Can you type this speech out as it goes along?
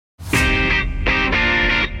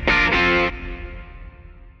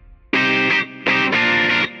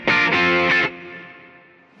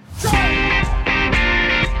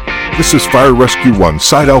This is Fire Rescue One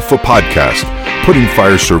Side Alpha Podcast, putting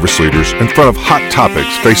fire service leaders in front of hot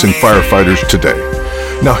topics facing firefighters today.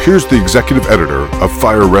 Now here's the executive editor of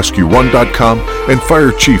FireRescue1.com and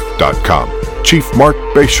FireChief.com, Chief Mark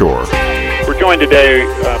Bayshore. We're joined today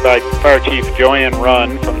by Fire Chief Joanne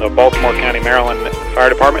Runn from the Baltimore County, Maryland Fire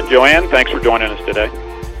Department. Joanne, thanks for joining us today.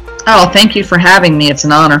 Oh, thank you for having me. It's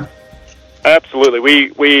an honor. Absolutely.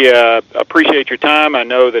 We appreciate your time. I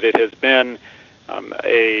know that it has been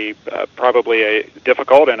probably a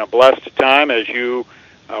difficult and a blessed time as you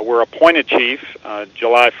were appointed chief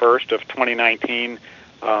July 1st of 2019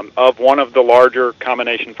 of one of the larger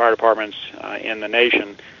combination fire departments in the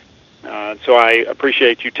nation. So I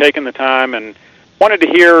appreciate you taking the time and wanted to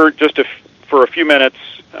hear just for a few minutes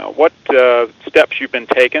what steps you've been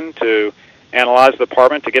taking to analyze the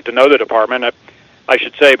department, to get to know the department. I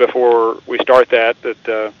should say before we start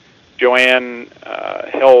that Joanne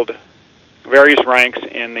held various ranks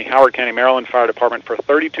in the Howard County, Maryland Fire Department for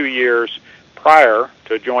 32 years prior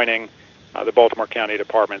to joining the Baltimore County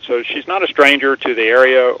Department. So she's not a stranger to the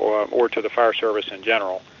area or to the fire service in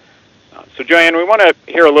general. So Joanne, we want to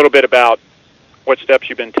hear a little bit about what steps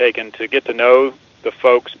you've been taking to get to know the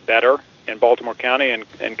folks better in Baltimore County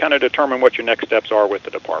and kind of determine what your next steps are with the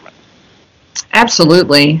department.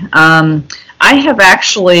 Absolutely. I have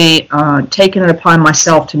actually taken it upon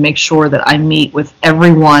myself to make sure that I meet with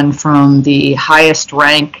everyone from the highest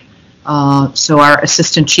rank, so our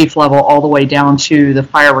assistant chief level, all the way down to the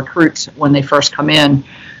fire recruits when they first come in.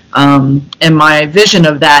 And my vision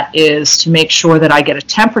of that is to make sure that I get a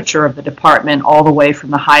temperature of the department all the way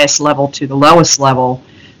from the highest level to the lowest level,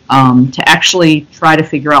 to actually try to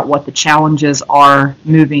figure out what the challenges are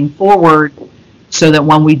moving forward, so that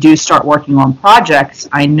when we do start working on projects,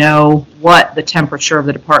 I know what the temperature of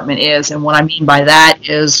the department is. And what I mean by that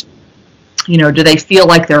is, do they feel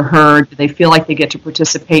like they're heard? Do they feel like they get to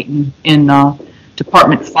participate in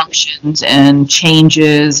department functions and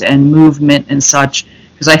changes and movement and such?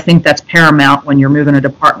 Because I think that's paramount when you're moving a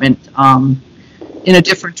department in a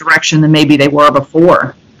different direction than maybe they were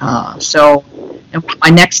before. And what my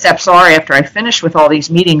next steps are after I finish with all these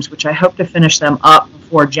meetings, which I hope to finish them up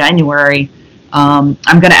before January, I'm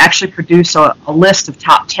going to actually produce a list of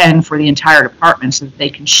top 10 for the entire department so that they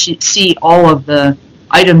can see all of the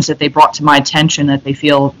items that they brought to my attention that they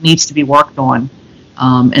feel needs to be worked on.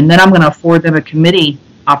 And then I'm going to afford them a committee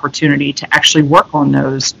opportunity to actually work on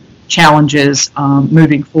those challenges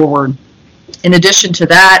moving forward. In addition to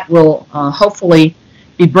that, we'll hopefully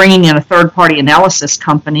be bringing in a third-party analysis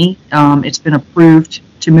company. It's been approved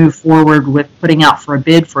to move forward with putting out for a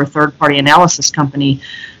bid for a third-party analysis company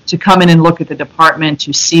to come in and look at the department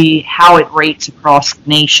to see how it rates across the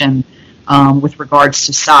nation with regards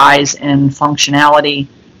to size and functionality,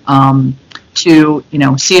 to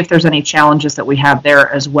see if there's any challenges that we have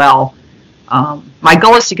there as well. My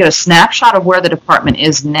goal is to get a snapshot of where the department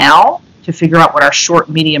is now to figure out what our short,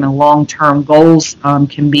 medium, and long-term goals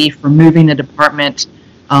can be for moving the department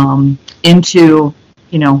into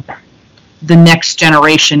the next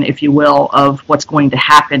generation, if you will, of what's going to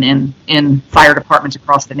happen in fire departments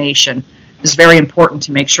across the nation. It's very important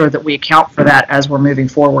to make sure that we account for that as we're moving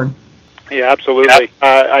forward. Yeah, absolutely.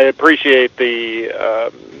 I appreciate the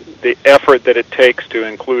effort that it takes to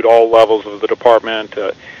include all levels of the department.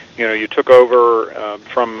 You took over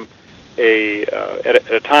from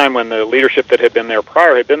at a time when the leadership that had been there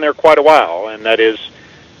prior had been there quite a while, and that is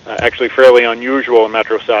actually fairly unusual in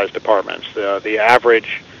metro-sized departments. The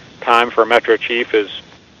average time for a metro chief is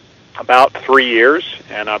about 3 years,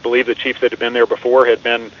 and I believe the chiefs that had been there before had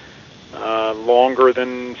been longer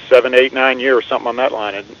than 7, 8, 9 years, something on that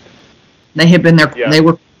line. They had been there. Yeah. They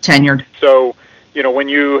were tenured. So, when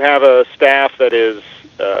you have a staff that is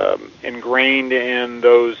ingrained in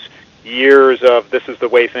those years of this is the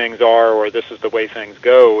way things are or this is the way things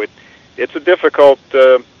go, it's a difficult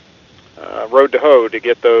road to hoe to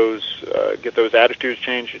get those attitudes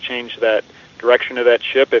changed, to change that direction of that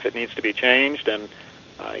ship if it needs to be changed, and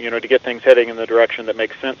to get things heading in the direction that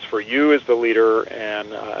makes sense for you as the leader.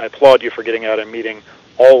 And I applaud you for getting out and meeting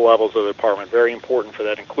all levels of the department. Very important for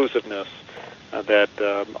that inclusiveness, that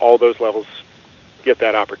all those levels get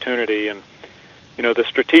that opportunity. And the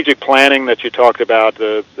strategic planning that you talked about,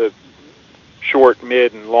 the short,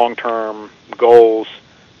 mid, and long-term goals,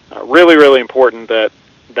 really, really important that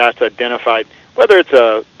that's identified, whether it's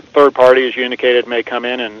a third party, as you indicated, may come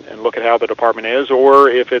in and look at how the department is, or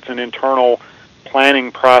if it's an internal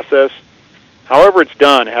planning process. However it's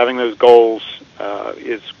done, having those goals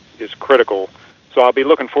is critical. So I'll be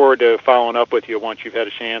looking forward to following up with you once you've had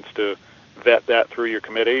a chance to vet that through your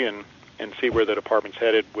committee and see where the department's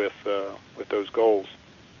headed with those goals.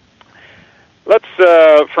 Let's,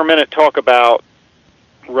 for a minute, talk about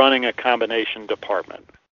running a combination department.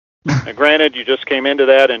 Now, granted, you just came into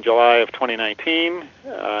that in July of 2019.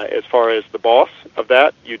 As far as the boss of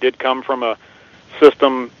that, you did come from a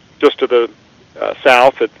system just to the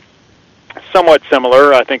south that's somewhat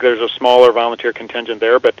similar. I think there's a smaller volunteer contingent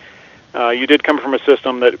there, but you did come from a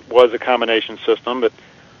system that was a combination system. But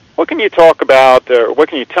what can you talk about, or what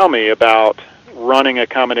can you tell me about running a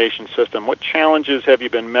combination system? What challenges have you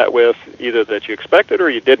been met with, either that you expected or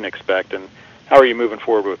you didn't expect, and how are you moving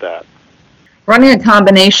forward with that? Running a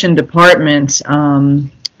combination department,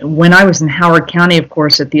 when I was in Howard County, of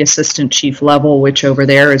course, at the assistant chief level, which over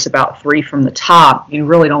there is about 3 from the top, you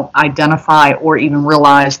really don't identify or even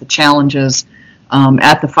realize the challenges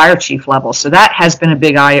at the fire chief level. So that has been a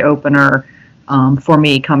big eye-opener for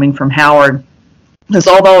me coming from Howard. Because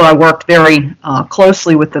although I worked very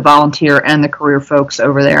closely with the volunteer and the career folks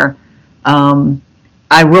over there,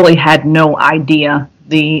 I really had no idea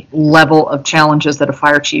the level of challenges that a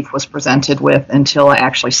fire chief was presented with until I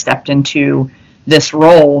actually stepped into this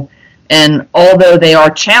role. And although they are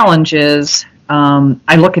challenges,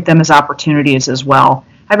 I look at them as opportunities as well.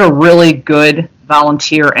 I have a really good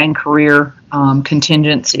volunteer and career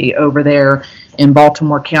contingency over there in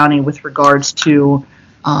Baltimore County with regards to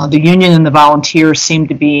the union and the volunteers seem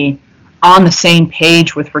to be on the same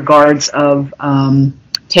page with regards of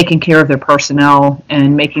taking care of their personnel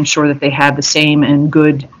and making sure that they have the same and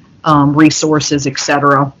good resources,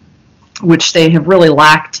 etc., which they have really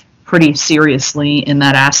lacked pretty seriously in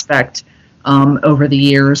that aspect over the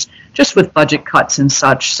years, just with budget cuts and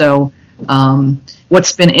such. So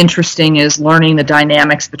what's been interesting is learning the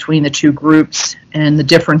dynamics between the two groups and the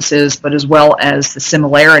differences, but as well as the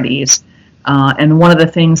similarities. And one of the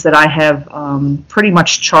things that I have pretty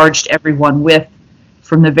much charged everyone with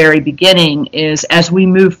from the very beginning is, as we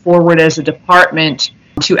move forward as a department,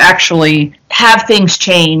 to actually have things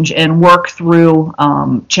change and work through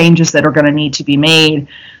changes that are going to need to be made,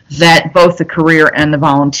 that both the career and the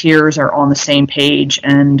volunteers are on the same page,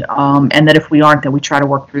 and that if we aren't, that we try to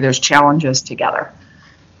work through those challenges together.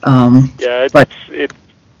 It's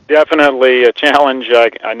definitely a challenge.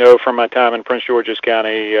 I know from my time in Prince George's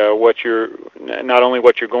County not only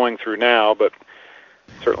what you're going through now, but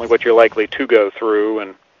certainly what you're likely to go through.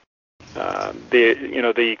 And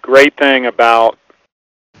the great thing about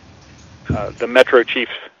the Metro Chief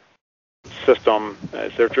system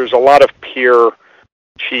is there's a lot of peer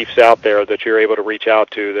chiefs out there that you're able to reach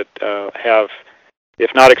out to that have,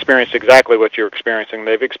 if not experienced exactly what you're experiencing,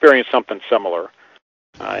 they've experienced something similar.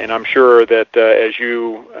 And I'm sure that as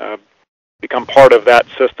you become part of that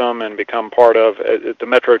system and become part of the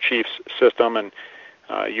Metro Chiefs system and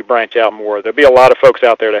you branch out more, there'll be a lot of folks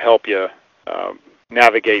out there to help you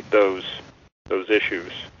navigate those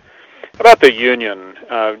issues. How about the union?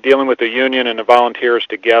 Dealing with the union and the volunteers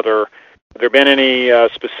together, have there been any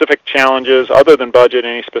specific challenges, other than budget,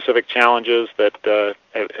 any specific challenges that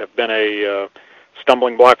have been a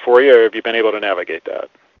stumbling block for you, or have you been able to navigate that?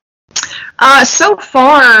 So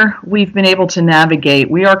far, we've been able to navigate.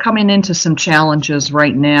 We are coming into some challenges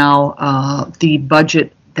right now. The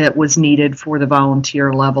budget that was needed for the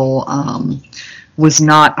volunteer level was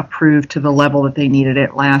not approved to the level that they needed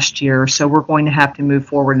it last year. So we're going to have to move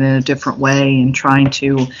forward in a different way and trying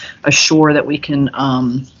to assure that we can,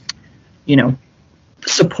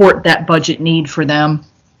 support that budget need for them.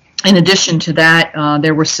 In addition to that,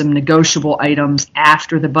 there were some negotiable items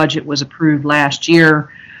after the budget was approved last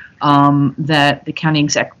year that the county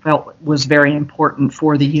exec felt was very important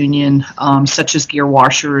for the union, such as gear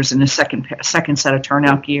washers and a second set of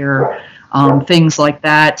turnout gear, things like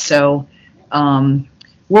that. So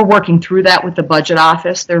we're working through that with the budget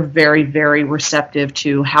office. They're very, very receptive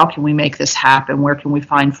to how can we make this happen, where can we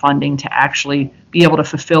find funding to actually be able to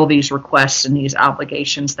fulfill these requests and these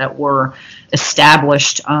obligations that were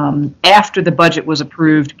established after the budget was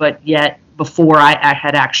approved, but yet before I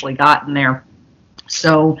had actually gotten there.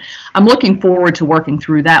 So I'm looking forward to working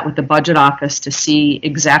through that with the budget office to see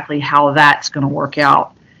exactly how that's going to work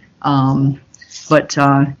out. But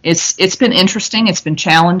it's been interesting. It's been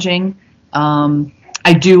challenging.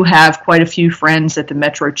 I do have quite a few friends at the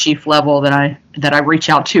Metro Chief level that I reach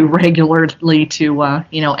out to regularly to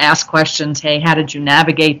ask questions. Hey, how did you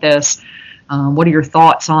navigate this? What are your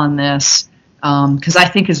thoughts on this? Because I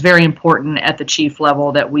think it's very important at the chief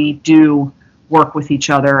level that we do work with each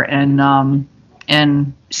other and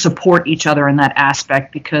support each other in that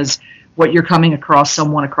aspect, because what you're coming across,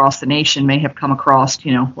 someone across the nation may have come across,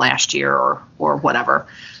 last year or whatever.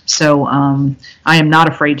 So I am not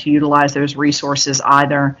afraid to utilize those resources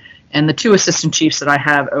either. And the two assistant chiefs that I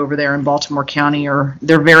have over there in Baltimore County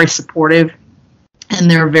they're very supportive. and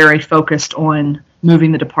they're very focused on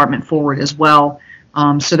moving the department forward as well.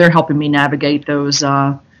 So they're helping me navigate those,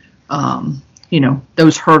 those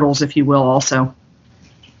hurdles, if you will, also.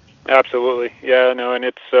 Absolutely. Yeah, no, and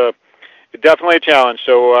it's definitely a challenge.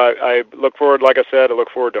 So I look forward, like I said, I look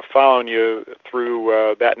forward to following you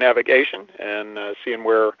through that navigation and seeing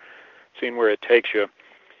where it takes you.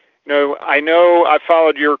 I know I've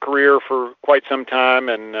followed your career for quite some time,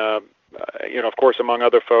 and of course, among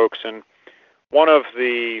other folks. And one of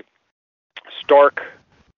the stark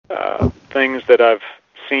things that I've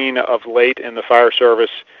seen of late in the fire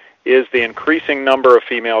service is the increasing number of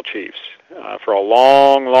female chiefs. For a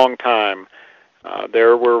long, long time,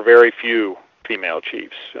 there were very few female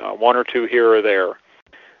chiefs, one or two here or there.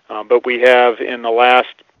 But we have, in the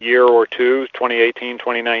last year or two, 2018,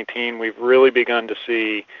 2019, we've really begun to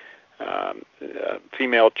see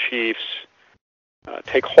female chiefs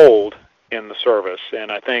take hold in the service,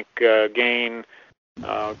 and I think gain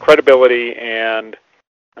credibility and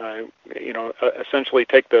essentially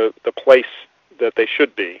take the place that they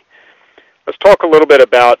should be. Let's talk a little bit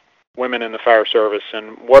about women in the fire service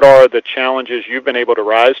and what are the challenges you've been able to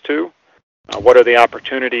rise to. What are the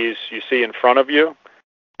opportunities you see in front of you,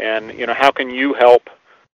 and how can you help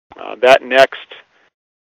that next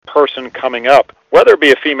person coming up, whether it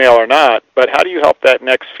be a female or not, but how do you help that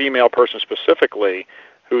next female person specifically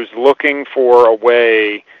who's looking for a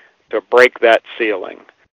way to break that ceiling?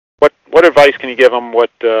 What advice can you give them? What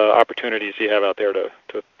opportunities do you have out there to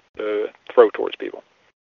throw towards people?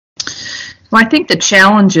 Well, I think the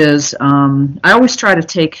challenge is I always try to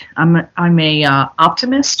take. I'm a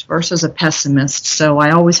optimist versus a pessimist, so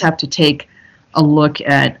I always have to take a look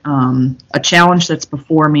at a challenge that's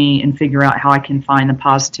before me and figure out how I can find the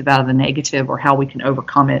positive out of the negative or how we can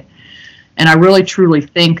overcome it. And I really truly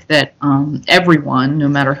think that everyone, no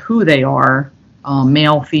matter who they are,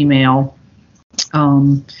 male, female,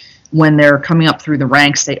 when they're coming up through the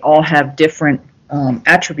ranks, they all have different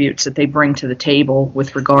attributes that they bring to the table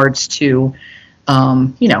with regards to,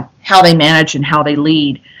 how they manage and how they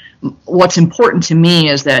lead. What's important to me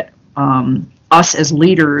is that us as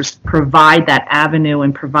leaders provide that avenue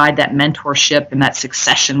and provide that mentorship and that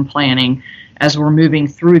succession planning. As we're moving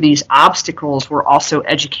through these obstacles, we're also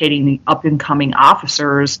educating the up-and-coming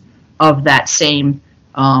officers of that same,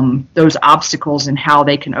 those obstacles and how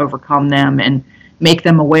they can overcome them and make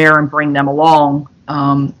them aware and bring them along.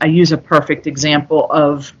 I use a perfect example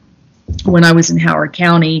of when I was in Howard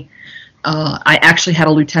County. I actually had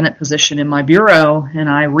a lieutenant position in my bureau, and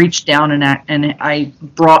I reached down and I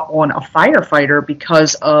brought on a firefighter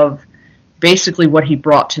because of basically what he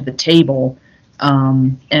brought to the table,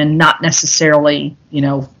 and not necessarily,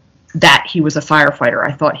 that he was a firefighter.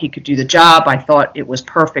 I thought he could do the job. I thought it was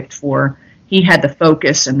perfect he had the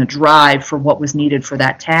focus and the drive for what was needed for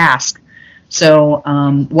that task. So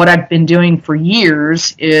what I've been doing for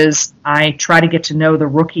years is I try to get to know the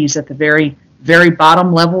rookies at the very, very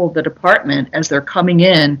bottom level of the department as they're coming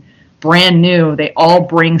in, brand new. They all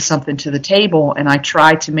bring something to the table, and I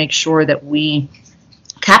try to make sure that we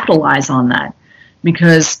capitalize on that.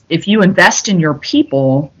 Because if you invest in your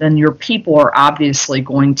people, then your people are obviously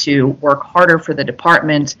going to work harder for the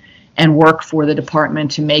department and work for the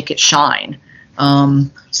department to make it shine.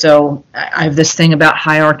 So I have this thing about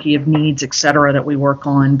hierarchy of needs, et cetera, that we work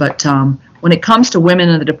on. But when it comes to women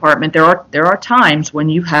in the department, there are times when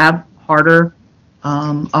you have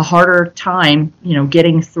a harder time,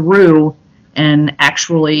 getting through and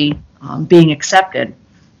actually being accepted.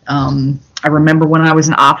 I remember when I was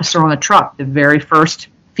an officer on a truck, the very first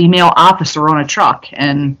female officer on a truck,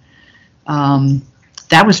 and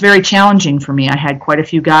that was very challenging for me. I had quite a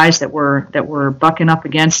few guys that were bucking up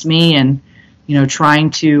against me and trying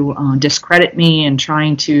to discredit me and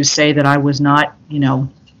trying to say that I was not,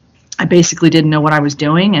 I basically didn't know what I was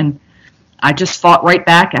doing, and I just fought right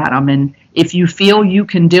back at them. And if you feel you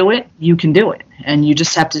can do it, you can do it. And you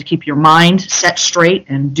just have to keep your mind set straight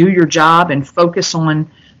and do your job and focus on,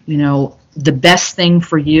 the best thing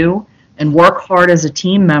for you and work hard as a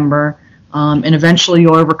team member, and eventually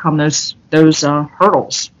you'll overcome those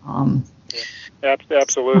hurdles.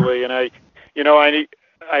 Absolutely. And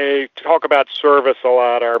I talk about service a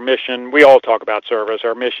lot. Our mission, we all talk about service.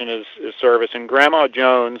 Our mission is service. And Grandma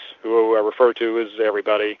Jones, who I refer to as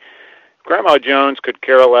everybody, Grandma Jones could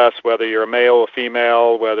care less whether you're a male or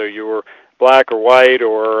female, whether you're black or white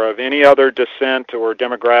or of any other descent or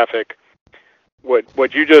demographic.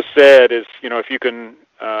 What you just said is, if you can,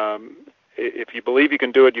 if you believe you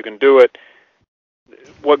can do it, you can do it.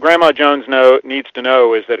 What Grandma Jones needs to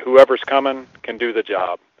know is that whoever's coming can do the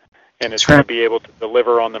job, and it's going to be able to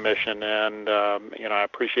deliver on the mission. And I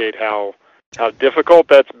appreciate how how difficult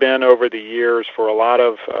that's been over the years for a lot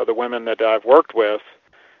of the women that I've worked with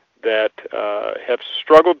that have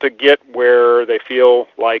struggled to get where they feel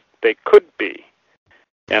like they could be.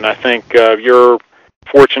 And I think you're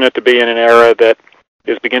fortunate to be in an era that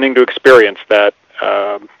is beginning to experience that,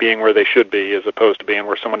 being where they should be as opposed to being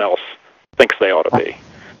where someone else thinks they ought to be.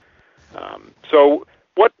 So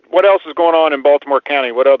what else is going on in Baltimore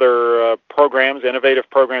County? What other programs, innovative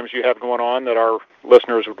programs you have going on that our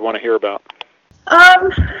listeners would want to hear about?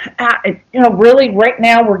 Really right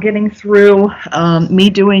now we're getting through me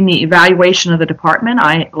doing the evaluation of the department.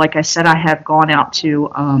 Like I said, I have gone out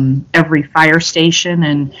to every fire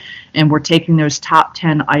station and we're taking those top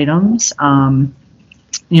 10 items.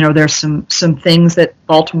 There's some things that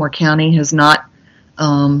Baltimore County has not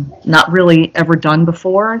really ever done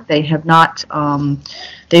before. They've not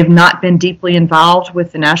been deeply involved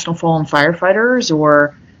with the National Fallen Firefighters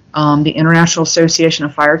or the International Association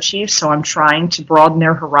of Fire Chiefs, so I'm trying to broaden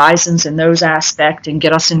their horizons in those aspects and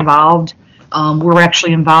get us involved. We're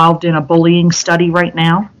actually involved in a bullying study right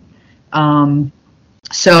now.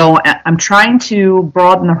 So I'm trying to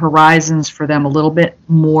broaden the horizons for them a little bit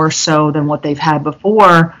more so than what they've had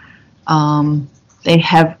before. They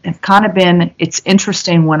have kind of been, it's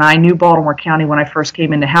interesting, when I knew Baltimore County, when I first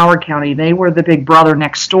came into Howard County, they were the big brother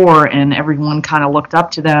next door and everyone kind of looked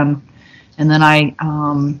up to them. And then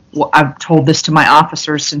I've told this to my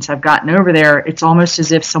officers since I've gotten over there, it's almost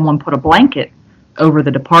as if someone put a blanket over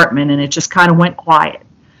the department and it just kind of went quiet.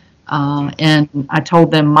 And I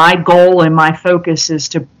told them my goal and my focus is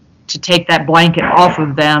to take that blanket off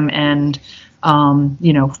of them and,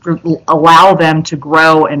 allow them to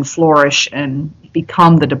grow and flourish and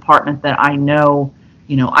become the department that I know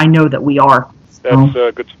that we are. That's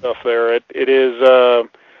good stuff there. It is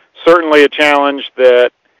certainly a challenge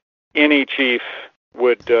that any chief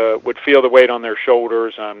would feel the weight on their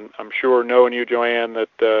shoulders. I'm sure, knowing you, Joanne,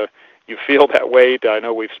 that you feel that weight. I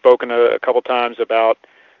know we've spoken a couple times about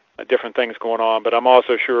different things going on, but I'm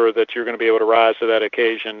also sure that you're going to be able to rise to that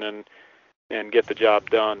occasion and get the job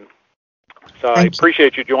done. So I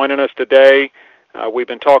appreciate you joining us today. We've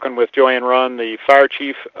been talking with Joanne Runn, the fire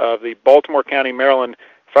chief of the Baltimore County, Maryland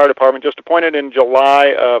Fire Department, just appointed in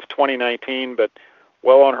July of 2019, but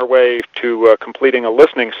well on her way to completing a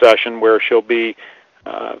listening session where she'll be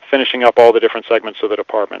finishing up all the different segments of the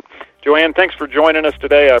department. Joanne, thanks for joining us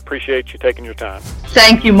today. I appreciate you taking your time.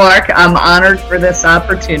 Thank you, Mark. I'm honored for this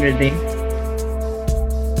opportunity.